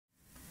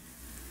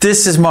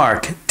This is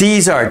Mark.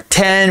 These are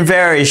 10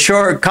 very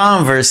short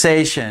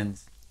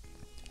conversations.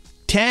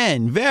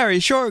 10 very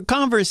short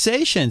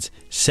conversations.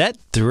 Set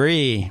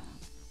 3.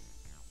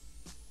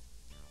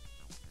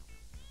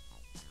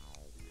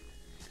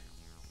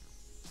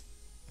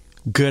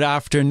 Good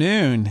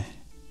afternoon.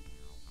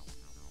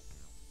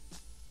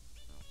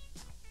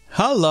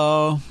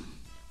 Hello.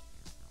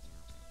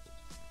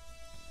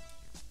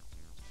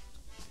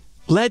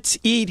 Let's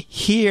eat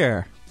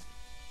here.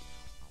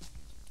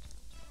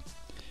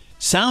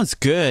 Sounds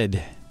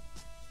good.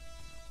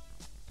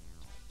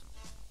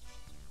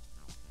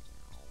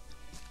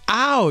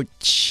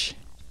 Ouch!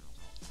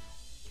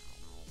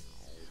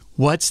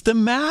 What's the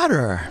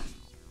matter?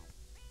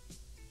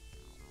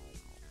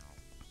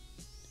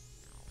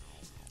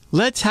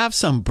 Let's have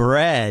some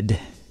bread.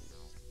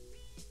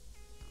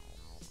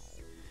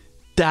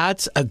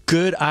 That's a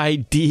good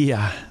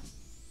idea.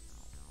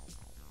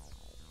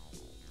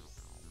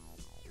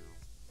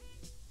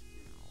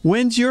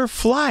 When's your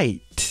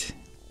flight?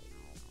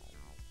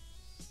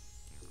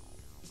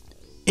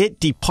 It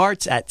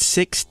departs at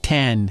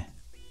 6:10.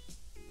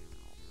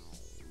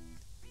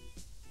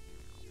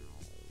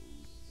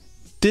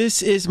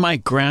 This is my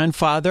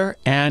grandfather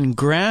and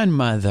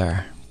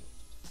grandmother.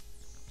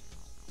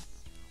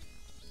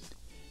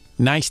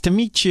 Nice to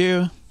meet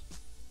you.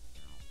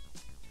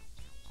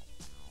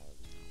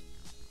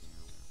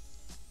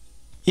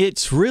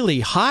 It's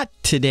really hot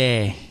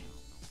today.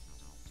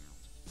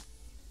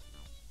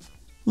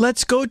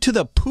 Let's go to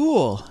the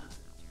pool.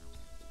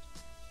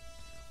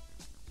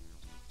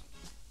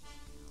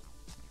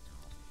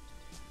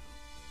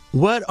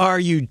 What are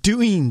you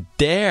doing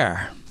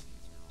there?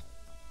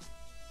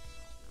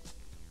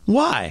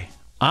 Why?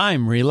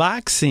 I'm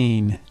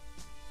relaxing.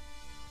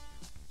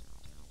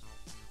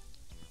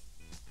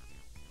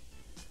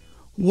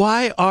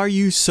 Why are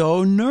you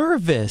so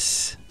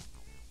nervous?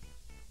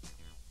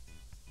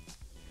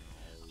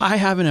 I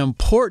have an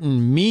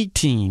important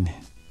meeting.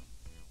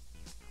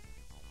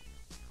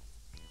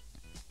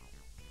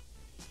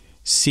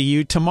 See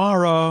you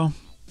tomorrow.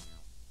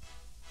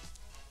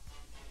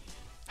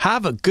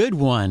 Have a good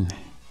one.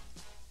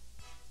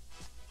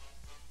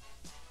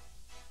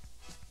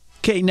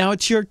 Okay, now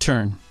it's your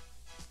turn.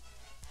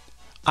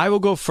 I will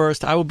go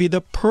first. I will be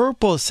the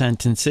purple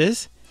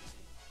sentences.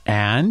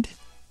 And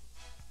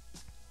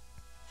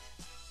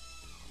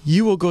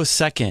you will go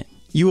second.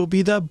 You will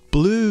be the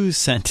blue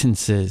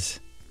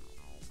sentences.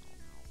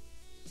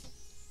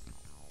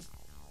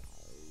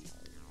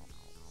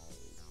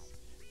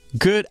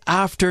 Good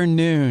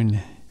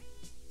afternoon.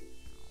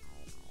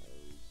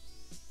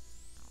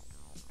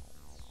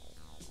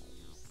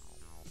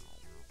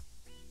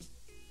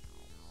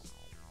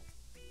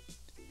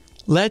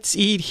 Let's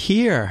eat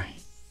here.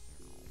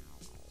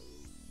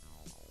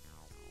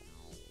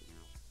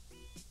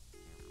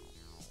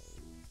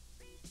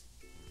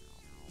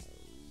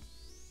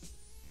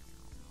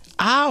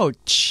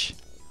 Ouch!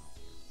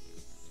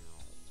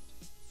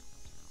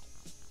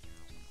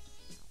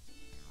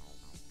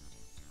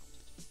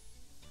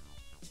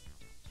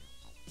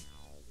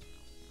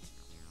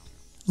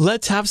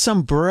 Let's have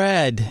some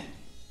bread.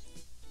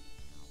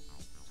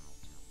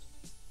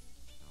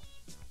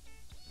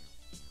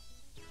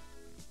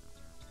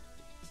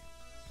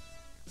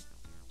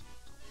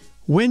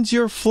 When's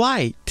your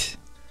flight?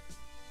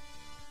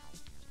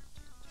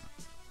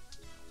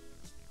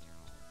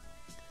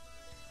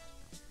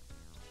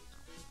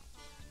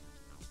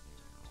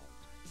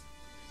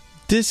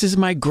 This is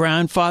my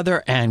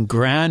grandfather and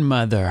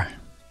grandmother.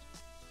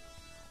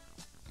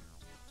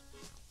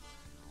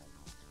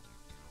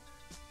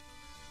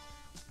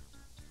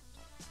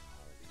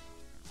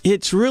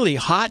 It's really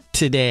hot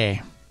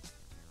today.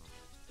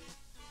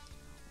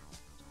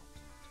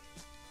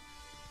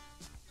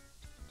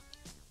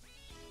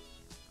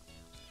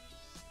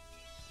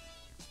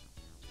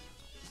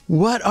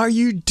 What are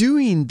you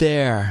doing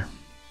there?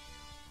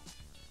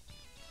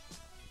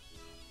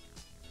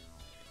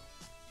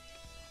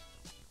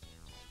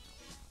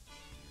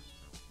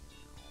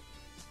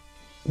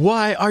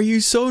 Why are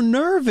you so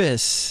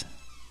nervous?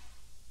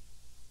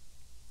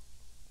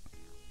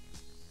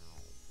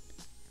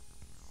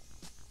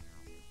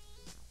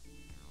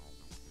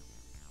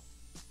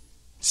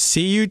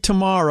 See you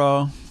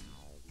tomorrow.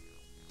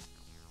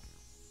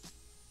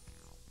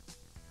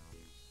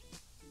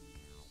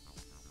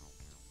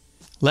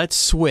 Let's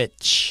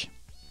switch.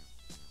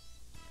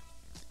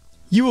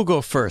 You will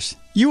go first.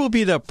 You will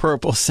be the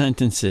purple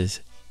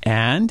sentences.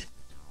 And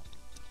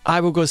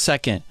I will go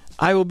second.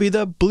 I will be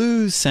the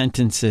blue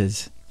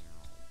sentences.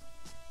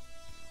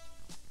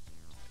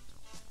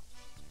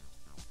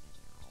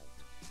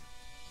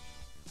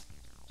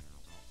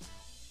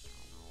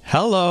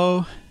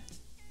 Hello.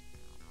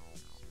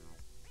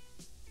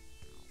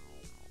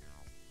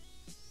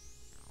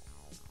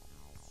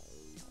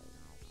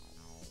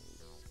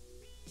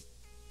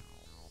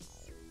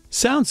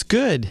 Sounds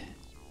good.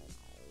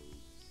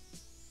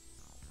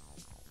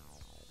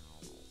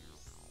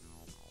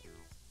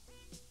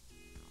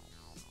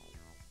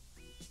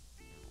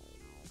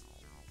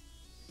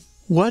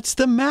 What's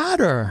the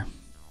matter?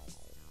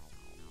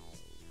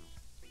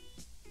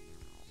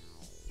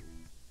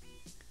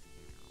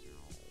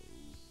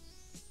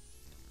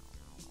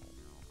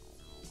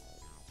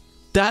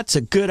 That's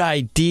a good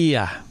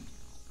idea.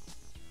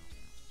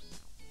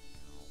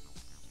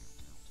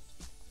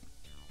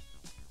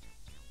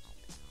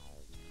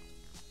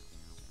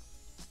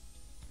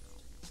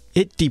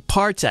 It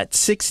departs at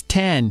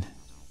 6:10.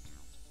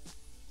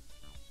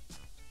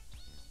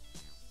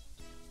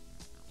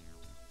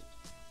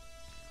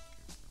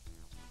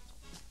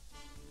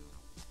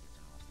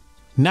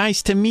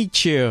 Nice to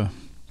meet you.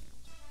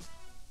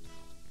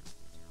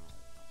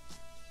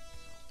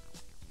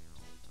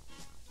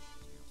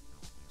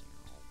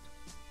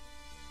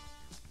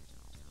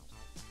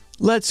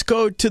 Let's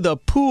go to the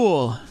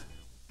pool.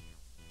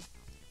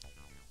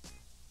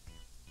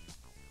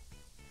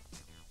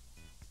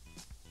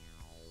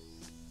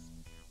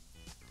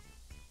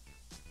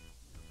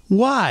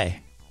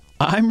 Why?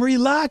 I'm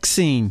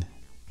relaxing.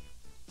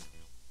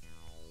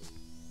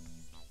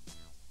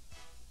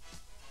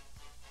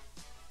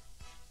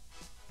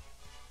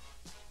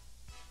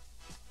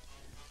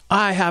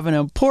 I have an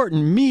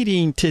important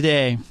meeting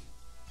today.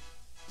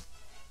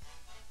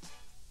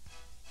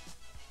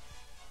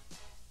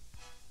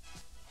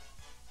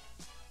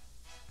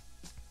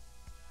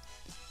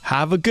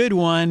 Have a good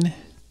one.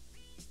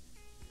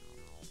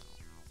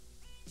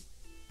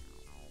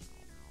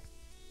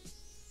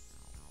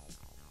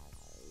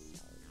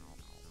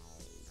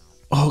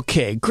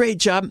 Okay, great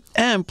job.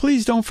 And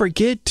please don't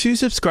forget to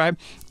subscribe.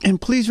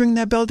 And please ring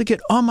that bell to get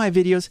all my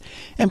videos.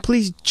 And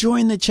please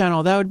join the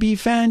channel. That would be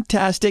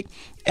fantastic.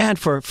 And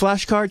for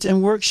flashcards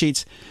and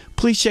worksheets,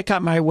 please check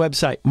out my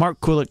website,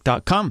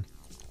 markkulek.com.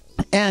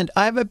 And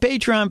I have a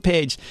Patreon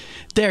page.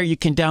 There you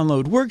can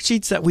download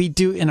worksheets that we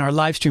do in our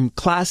live stream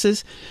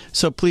classes.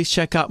 So please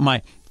check out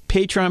my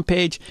Patreon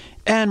page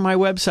and my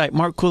website,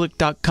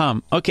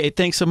 markkulek.com. Okay,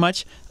 thanks so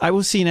much. I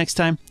will see you next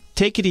time.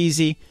 Take it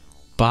easy.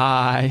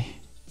 Bye.